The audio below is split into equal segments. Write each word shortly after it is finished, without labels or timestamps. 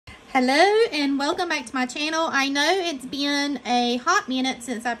Hello and welcome back to my channel. I know it's been a hot minute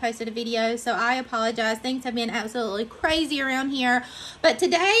since I posted a video, so I apologize. Things have been absolutely crazy around here. But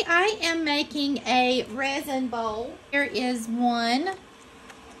today I am making a resin bowl. Here is one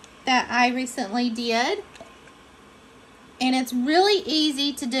that I recently did, and it's really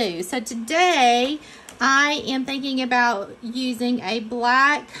easy to do. So today I am thinking about using a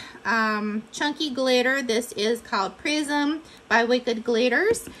black chunky glitter. This is called Prism by Wicked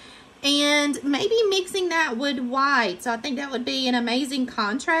Glitters. And maybe mixing that with white. So I think that would be an amazing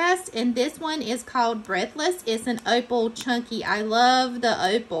contrast. And this one is called Breathless. It's an opal chunky. I love the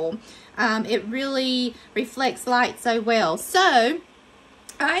opal. It really reflects light so well. So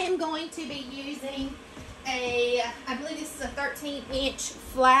I am going to be using I believe this is a 13-inch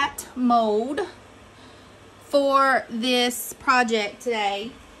flat mold for this project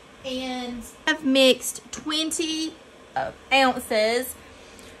today. And I've mixed 20 ounces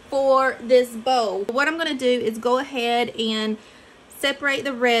for this bowl. What I'm going to do is go ahead and separate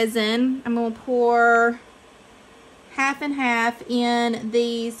the resin. I'm going to pour half and half in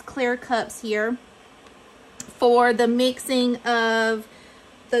these clear cups here for the mixing of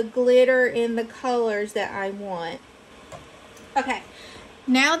the glitter and the colors that I want. Okay,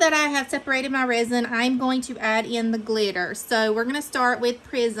 now that I have separated my resin, I'm going to add in the glitter. So we're going to start with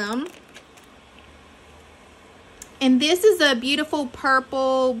Prism. And this is a beautiful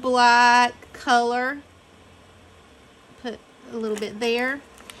purple black color. Put a little bit there.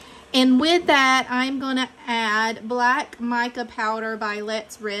 And with that, I'm going to add black mica powder by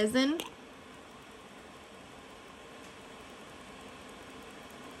Let's Resin.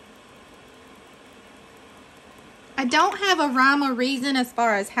 I don't have a rhyme or reason as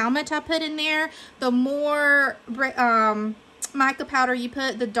far as how much I put in there. The more mica powder you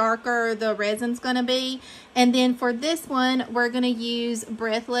put, the darker the resin's going to be. And then for this one, we're going to use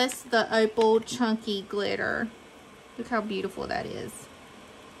Breathless, the opal chunky glitter. Look how beautiful that is.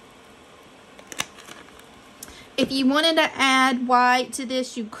 If you wanted to add white to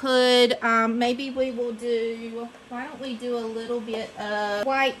this, you could. Maybe we will do, why don't we do a little bit of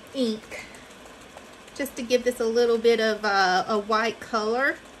white ink, just to give this a little bit of a white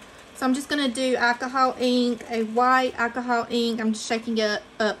color. So I'm just going to do alcohol ink, a white alcohol ink. I'm just shaking it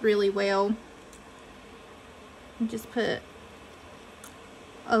up really well. And just put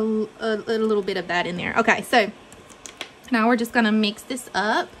a little bit of that in there. Okay, so now we're just going to mix this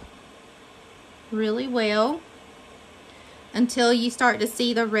up really well until you start to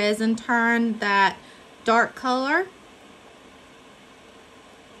see the resin turn that dark color.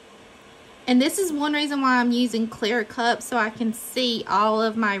 And this is one reason why I'm using clear cups, so I can see all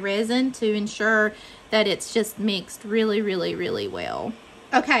of my resin to ensure that it's just mixed really, really, really well.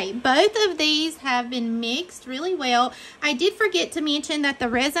 Okay, both of these have been mixed really well. I did forget to mention that the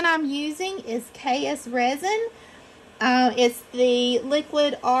resin I'm using is KS resin. It's the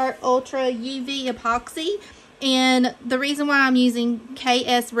Liquid Art Ultra UV Epoxy. And the reason why I'm using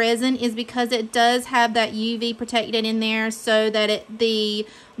KS resin is because it does have that UV protected in there, so that the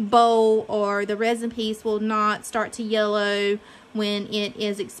bowl or the resin piece will not start to yellow when it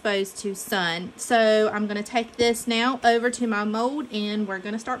is exposed to sun. So I'm going to take this now over to my mold and we're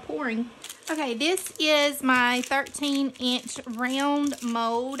going to start pouring. Okay, this is my 13-inch round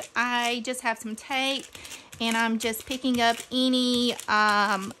mold. I just have some tape and I'm just picking up any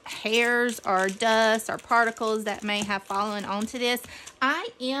hairs or dust or particles that may have fallen onto this. I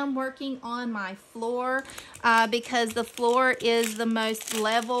am working on my floor because the floor is the most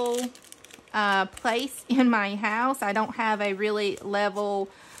level place in my house. I don't have a really level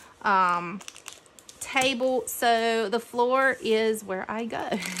table, so the floor is where I go.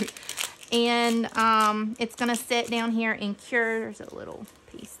 And it's going to sit down here and cure. There's a little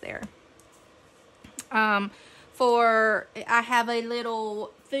piece there. I have a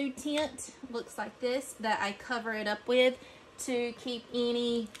little food tent, looks like this, that I cover it up with to keep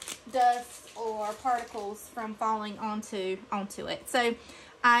any dust or particles from falling onto it. So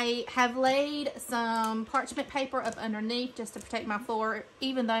I have laid some parchment paper up underneath just to protect my floor,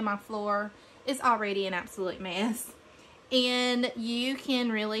 even though my floor is already an absolute mess. And you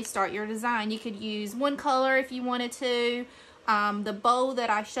can really start your design. You could use one color if you wanted to. The bowl that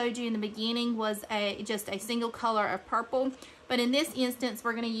I showed you in the beginning was just a single color of purple. But in this instance,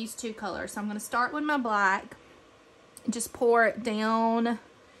 we're going to use two colors. So I'm going to start with my black. Just pour it down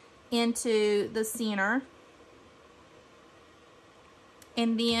into the center.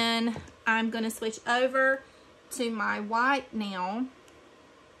 And then I'm going to switch over to my white now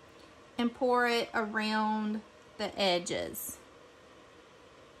and pour it around the edges.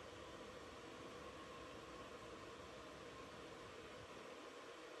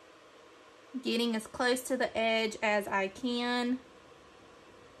 getting as close to the edge as I can.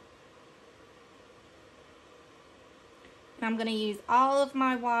 And I'm going to use all of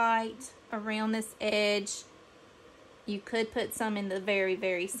my white around this edge. You could put some in the very,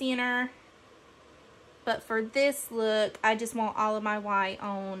 very center. But for this look, I just want all of my white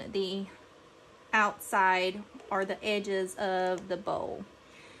on the outside or the edges of the bowl.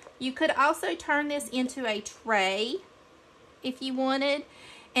 You could also turn this into a tray if you wanted.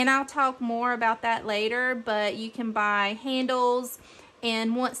 And I'll talk more about that later, but you can buy handles.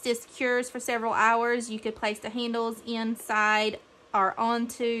 And once this cures for several hours, you could place the handles inside or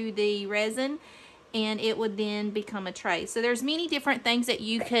onto the resin, and it would then become a tray. So there's many different things that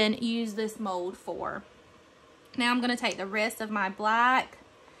you can use this mold for. Now I'm going to take the rest of my black.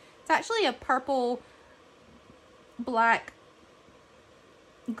 It's actually a purple black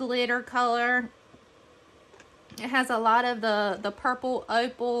glitter color. It has a lot of the purple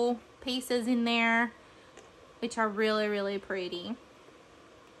opal pieces in there, which are really, really pretty.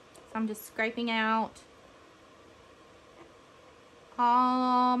 So I'm just scraping out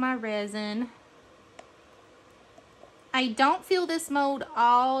all my resin. I don't fill this mold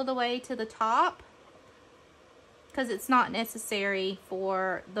all the way to the top because it's not necessary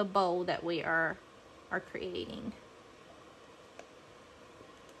for the bowl that we are creating.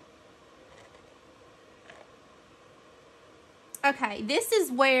 Okay, this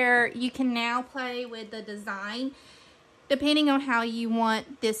is where you can now play with the design depending on how you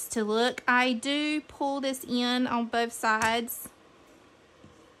want this to look. I do pull this in on both sides.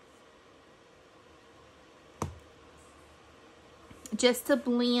 Just to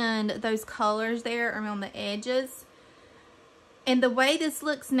blend those colors there around the edges. And the way this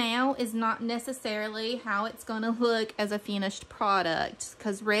looks now is not necessarily how it's going to look as a finished product,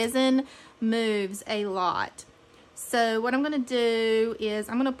 because resin moves a lot. So what I'm going to do is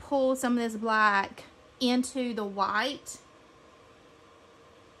I'm going to pull some of this black into the white.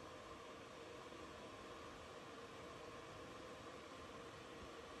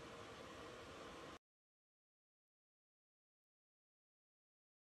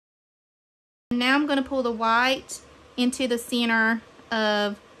 Now I'm going to pull the white into the center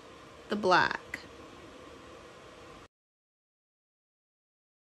of the black.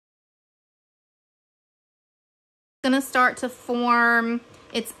 It's going to start to form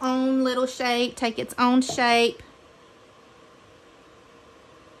its own little shape, take its own shape,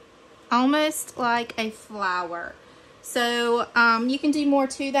 almost like a flower. So you can do more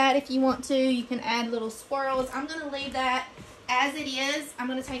to that if you want to. You can add little swirls. I'm going to leave that as it is. I'm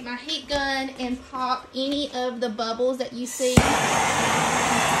going to take my heat gun and pop any of the bubbles that you see.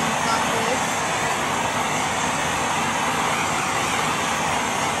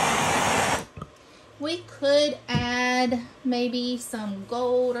 We could add maybe some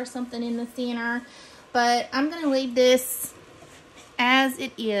gold or something in the center, but I'm going to leave this as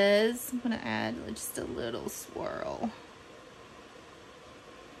it is. I'm going to add just a little swirl.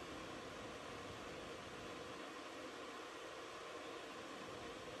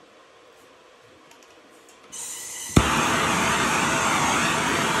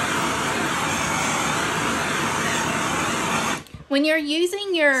 When you're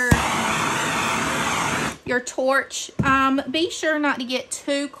using your torch, be sure not to get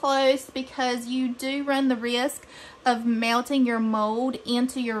too close, because you do run the risk of melting your mold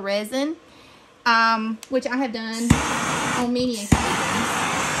into your resin, which I have done on many occasions.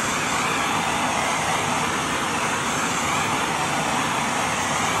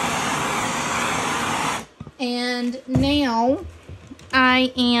 And now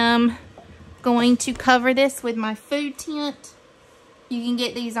I am going to cover this with my food tint. You can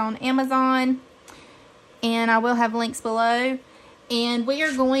get these on Amazon, and I will have links below. And we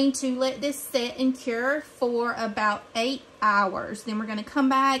are going to let this set and cure for about 8 hours. Then we're going to come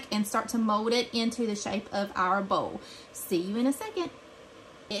back and start to mold it into the shape of our bowl. See you in a second.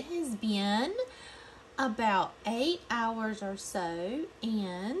 It has been about 8 hours or so,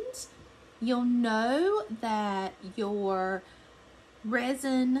 and you'll know that your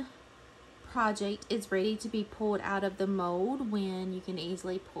resin project is ready to be pulled out of the mold when you can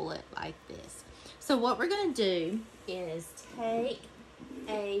easily pull it like this. So what we're going to do is take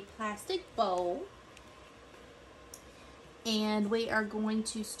a plastic bowl, and we are going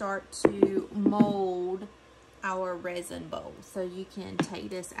to start to mold our resin bowl. So you can take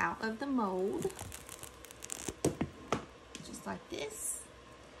this out of the mold just like this,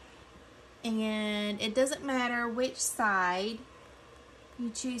 and it doesn't matter which side you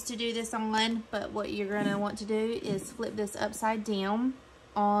choose to do this on, but what you're going to want to do is flip this upside down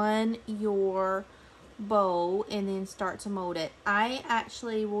on your bowl and then start to mold it. I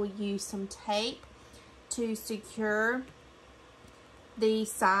actually will use some tape to secure the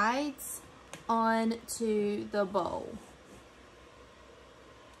sides onto the bowl.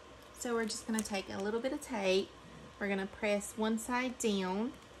 So we're just going to take a little bit of tape. We're going to press one side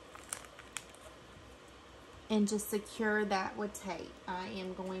down and just secure that with tape. I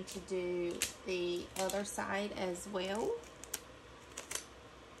am going to do the other side as well.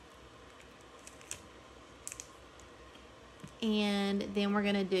 And then we're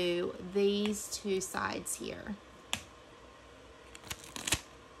going to do these two sides here.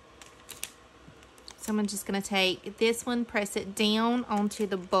 So I'm just going to take this one, press it down onto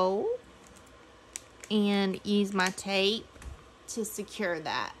the bowl, and use my tape to secure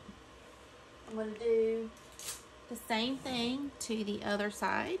that. I'm going to do the same thing to the other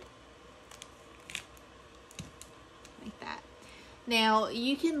side. Like that. Now,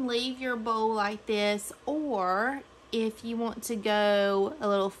 you can leave your bowl like this, or if you want to go a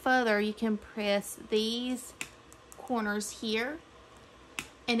little further, you can press these corners here,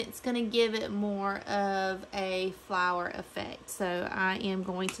 and it's going to give it more of a flower effect. So I am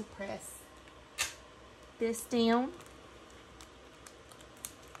going to press this down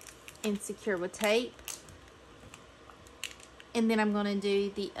and secure with tape, and then I'm going to do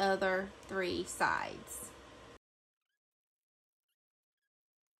the other three sides.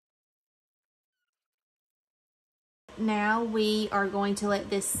 Now we are going to let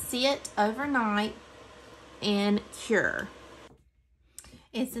this sit overnight and cure.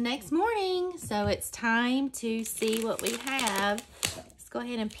 It's the next morning, so it's time to see what we have. Let's go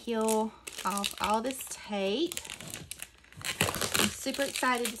ahead and peel off all this tape. I'm super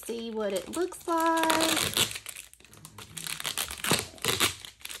excited to see what it looks like.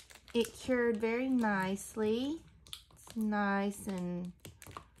 It cured very nicely. It's nice and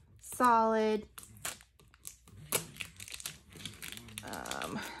solid.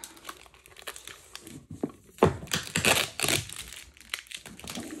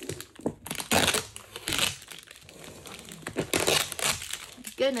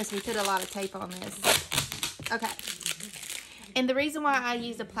 Goodness, we put a lot of tape on this. Okay. And the reason why I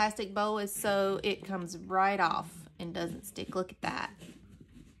use a plastic bowl is so it comes right off and doesn't stick. Look at that.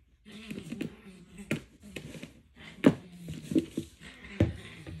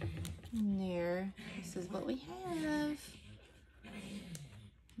 And there, this is what we have.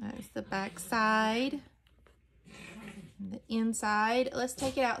 That's the back side. And the inside. Let's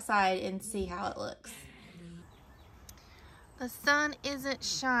take it outside and see how it looks. The sun isn't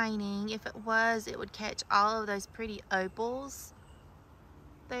shining. If it was, it would catch all of those pretty opals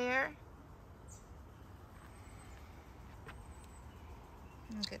there.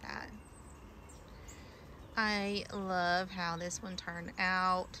 Look at that. I love how this one turned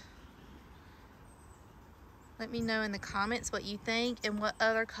out. Let me know in the comments what you think and what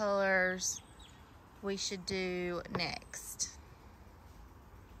other colors we should do next.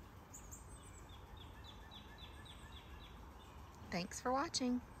 Thanks for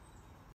watching.